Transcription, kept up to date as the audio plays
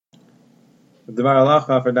Dvar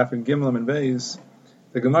Halacha for Dafin Gimel and Beis.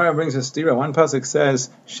 The Gemara brings a stira. One pasuk says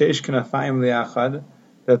Sheish Knafayim Liachad,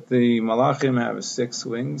 that the Malachim have 6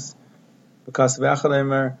 wings. Because V'achad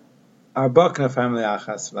Emer Arba Knafayim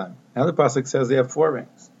Liachad Svan. Another pasuk says they have 4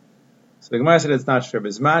 wings. So the Gemara said it's not true.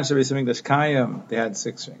 Bisman Beis Hamikdash Kayim, they had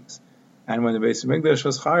 6 wings, and when the Beis Hamikdash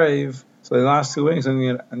was Charev, so they lost 2 wings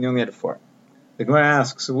and they only had 4. The Gemara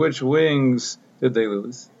asks, which wings did they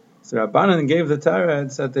lose? So Rabbanan gave the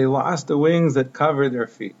teretz that they lost the wings that covered their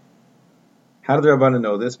feet. How did the Rabbanan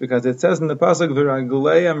know this? Because it says in the pasuk,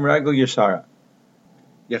 "V'raguleim ragul yeshara."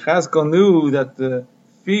 Yechazkel knew that the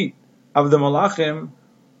feet of the malachim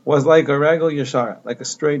was like a ragul yeshara, like a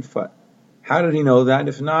straight foot. How did he know that?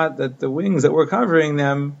 If not, that the wings that were covering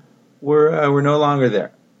them were no longer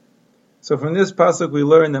there. So from this pasuk we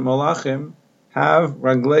learn that malachim have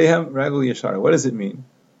ragleihem ragul yeshara. What does it mean?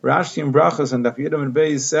 Rashi and Brachos and Daf Yidam and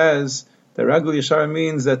Beis says that Ragul Yeshara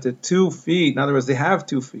means that the 2 feet, in other words, they have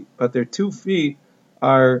 2 feet, but their 2 feet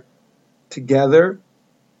are together,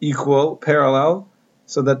 equal, parallel,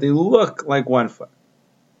 so that they look like 1 foot.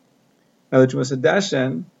 Now the Chumash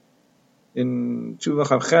Hadeshen in Tshuva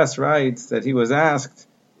Chav Ches writes that he was asked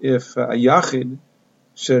if a Yachid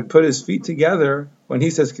should put his feet together when he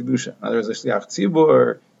says Kedusha. In other words, a Shliach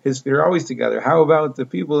Tzibur, his feet are always together. How about the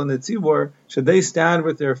people in the Tzibur? Should they stand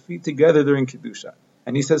with their feet together during Kedusha?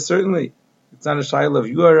 And he says, certainly. It's not a shayla of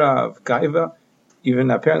Yuara, of Kaiva.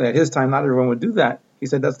 Even apparently at his time, not everyone would do that. He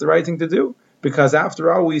said that's the right thing to do. Because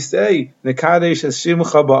after all, we say, Nekadesh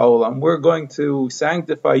Shimcha Ba'olam. We're going to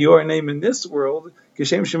sanctify your name in this world.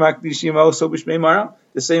 Kishem Shemak Dishima, so B'Shmei Mara.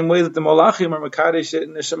 The same way that the Malachim are Mekadesh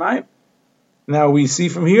in the Shemayim. Now we see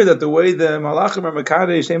from here that the way the Malachim are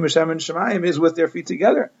Mekadesh, Shem Hashem and Shemayim is with their feet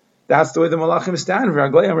together. That's the way the Malachim stand,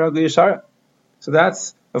 V'ragleim Ragli Yeshara. So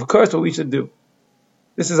that's, of course, what we should do.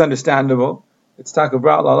 This is understandable. It's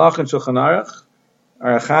Takabra Lalach and Shulchan Aruch,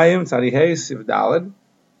 Arachayim, Tzadihei, Siv Daled.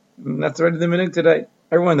 That's already the minhag today.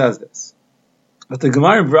 Everyone does this. But the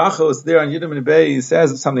Gemara in Brachos there on Yidam and Beis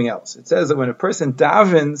says something else. It says that when a person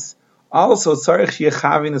davens, also tzarich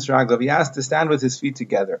sheyechavin es raglav, he has to stand with his feet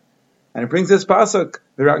together. And it brings this pasuk,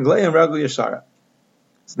 v'ragleim raglu yeshara.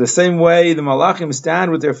 So the same way the malachim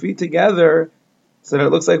stand with their feet together, so that it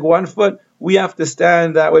looks like 1 foot, we have to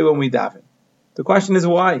stand that way when we daven. The question is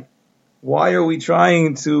why? Why are we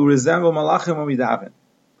trying to resemble malachim when we daven?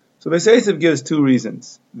 So Beis Yosef gives 2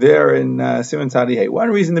 reasons there in Siman Tzadihei.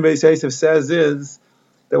 One reason the Beis Yosef says is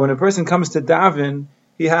that when a person comes to daven,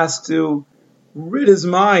 he has to rid his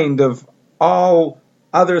mind of all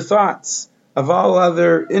other thoughts, of all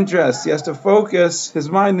other interests. He has to focus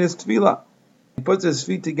his mind in his tefillah. He puts his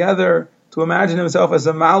feet together to imagine himself as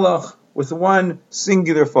a malach with one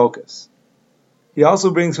singular focus. He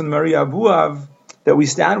also brings from Maria Abuav that we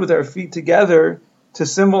stand with our feet together to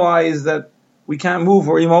symbolize that we can't move,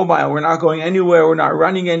 we're immobile, we're not going anywhere, we're not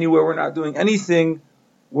running anywhere, we're not doing anything,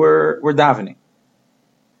 we're davening.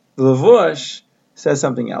 The Levush says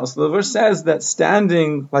something else. The Levush says that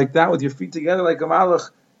standing like that with your feet together like a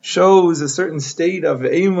malach shows a certain state of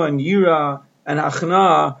Eiman, Yira, and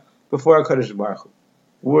Achna before HaKadosh Baruch Hu.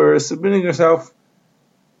 We're submitting ourselves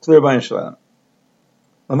to the Rebbeinu Shalom.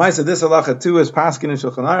 L'maisa, this halacha too is paskin in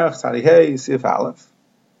Shulchan Aruch, Tzadihei, Sif Aleph.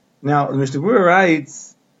 Now, the Mishnah Berurah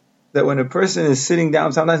writes that when a person is sitting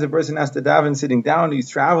down, sometimes a person has to daven sitting down, he's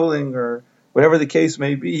traveling, or whatever the case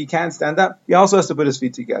may be, he can't stand up, he also has to put his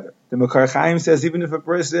feet together. The Makar Chaim says even if a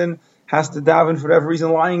person has to daven for whatever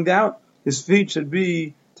reason lying down, his feet should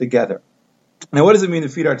be together. Now what does it mean the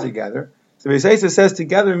feet are together? So Beis Yosef says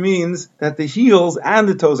together means that the heels and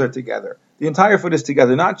the toes are together. The entire foot is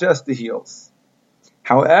together, not just the heels.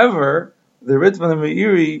 However, the Ritva and the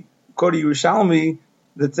Meiri quote Yerushalmi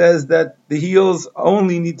that says that the heels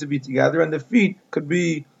only need to be together and the feet could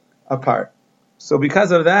be apart. So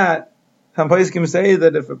because of that, some poskim say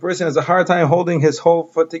that if a person has a hard time holding his whole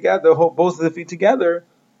foot together, both of the feet together,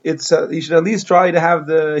 he should at least try to have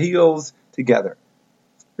the heels together.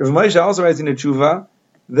 Rav Moshe also writes in the Tshuva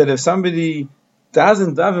that if somebody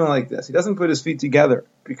doesn't daven like this, he doesn't put his feet together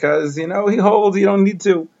because, he holds, you don't need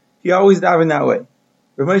to. He always daven that way.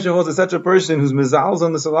 Rav Moshe holds that such a person who's mezalz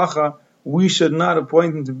on the halacha, we should not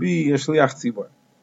appoint him to be a shliach tzibur.